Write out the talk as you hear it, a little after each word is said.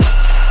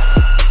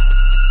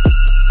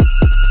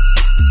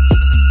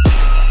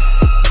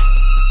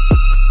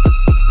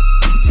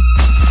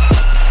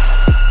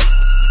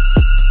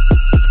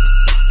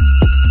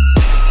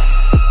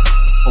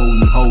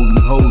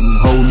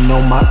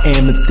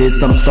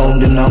amethyst. I'm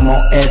stoned and I'm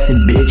on acid,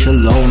 bitch.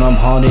 Alone, I'm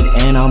haunted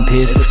and I'm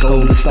pissed. The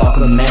scolded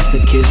stalker,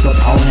 masochist.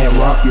 Upon that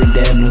rock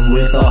you're dabbling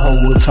with. A hoe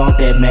will talk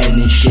that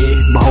madness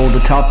shit. Behold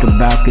atop the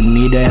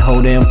balcony, that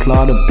hoe damn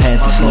plot of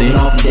path is lit.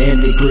 I'm off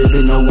damn the clip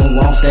and no one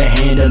wants that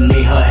hand of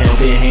me. Her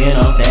healthy hand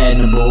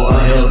unfathomable,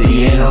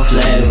 unhealthy and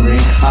unflattering.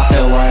 I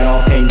fell right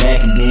off, came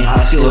back again.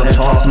 I still have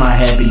tossed my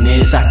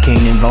happiness. I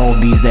can't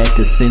involve these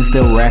actors since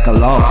they'll rack a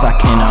loss. I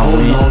cannot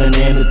win. On an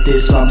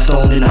amethyst, I'm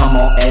stoned and I'm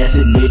on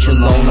acid, bitch.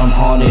 Alone, I'm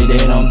haunted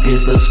and I'm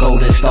pissed. A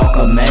scolded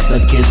stalker,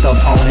 masochist.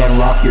 Upon that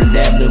rock you're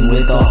dabbling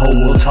with. A hoe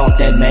will talk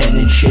that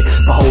madness shit.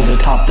 Behold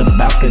atop the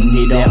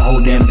balcony, that whole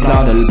damn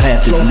plot of the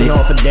path is lit.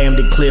 Off a damn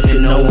cliff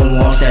and no one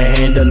wants that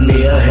hand of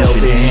me. A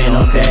healthy hand,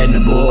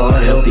 unfathomable,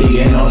 unhealthy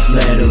and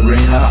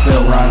unflattering. I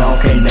fell right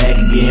off, came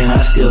back again. I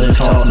still have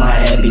tossed my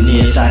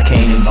happiness. I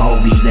can't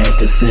involve these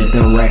actors since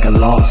the wreck of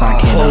loss. I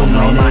can't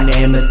on an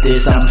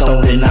amethyst. I'm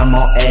stoned and I'm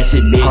on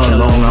acid, bitch.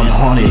 Alone, I'm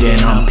haunted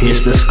and I'm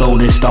pissed. The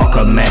scolded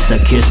stalker,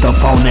 masochist.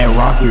 Upon that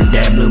rock you're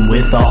dabbling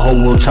with. A hoe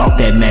will talk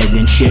that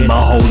madness shit.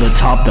 Behold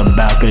atop the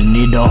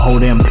balcony, the whole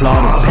damn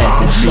plot of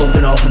path is lit.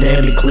 Sloping off a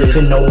damn cliff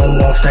and no one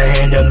wants to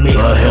hand of me.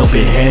 A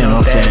healthy hand,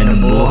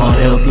 unfathomable,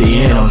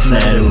 unhealthy and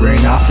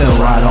unflattering. I fell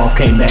right off,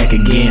 came back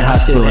again. I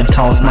still have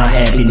tossed my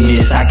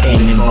happiness. I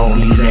can't involve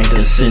these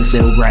actors since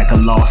they'll rack a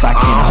loss. I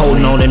can't hold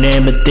on an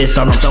amethyst.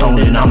 I'm stoned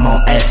and I'm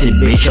on acid,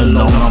 bitch.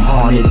 Alone, I'm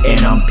haunted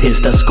and I'm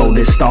pissed. A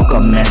scolded stalker,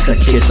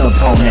 masochist.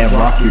 Upon that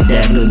rock you're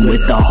dabbling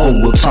with. The hoe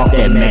will talk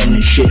that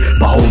madness shit.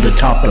 Behold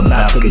atop the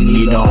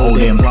balcony, the whole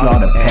damn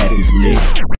plot of path is lit.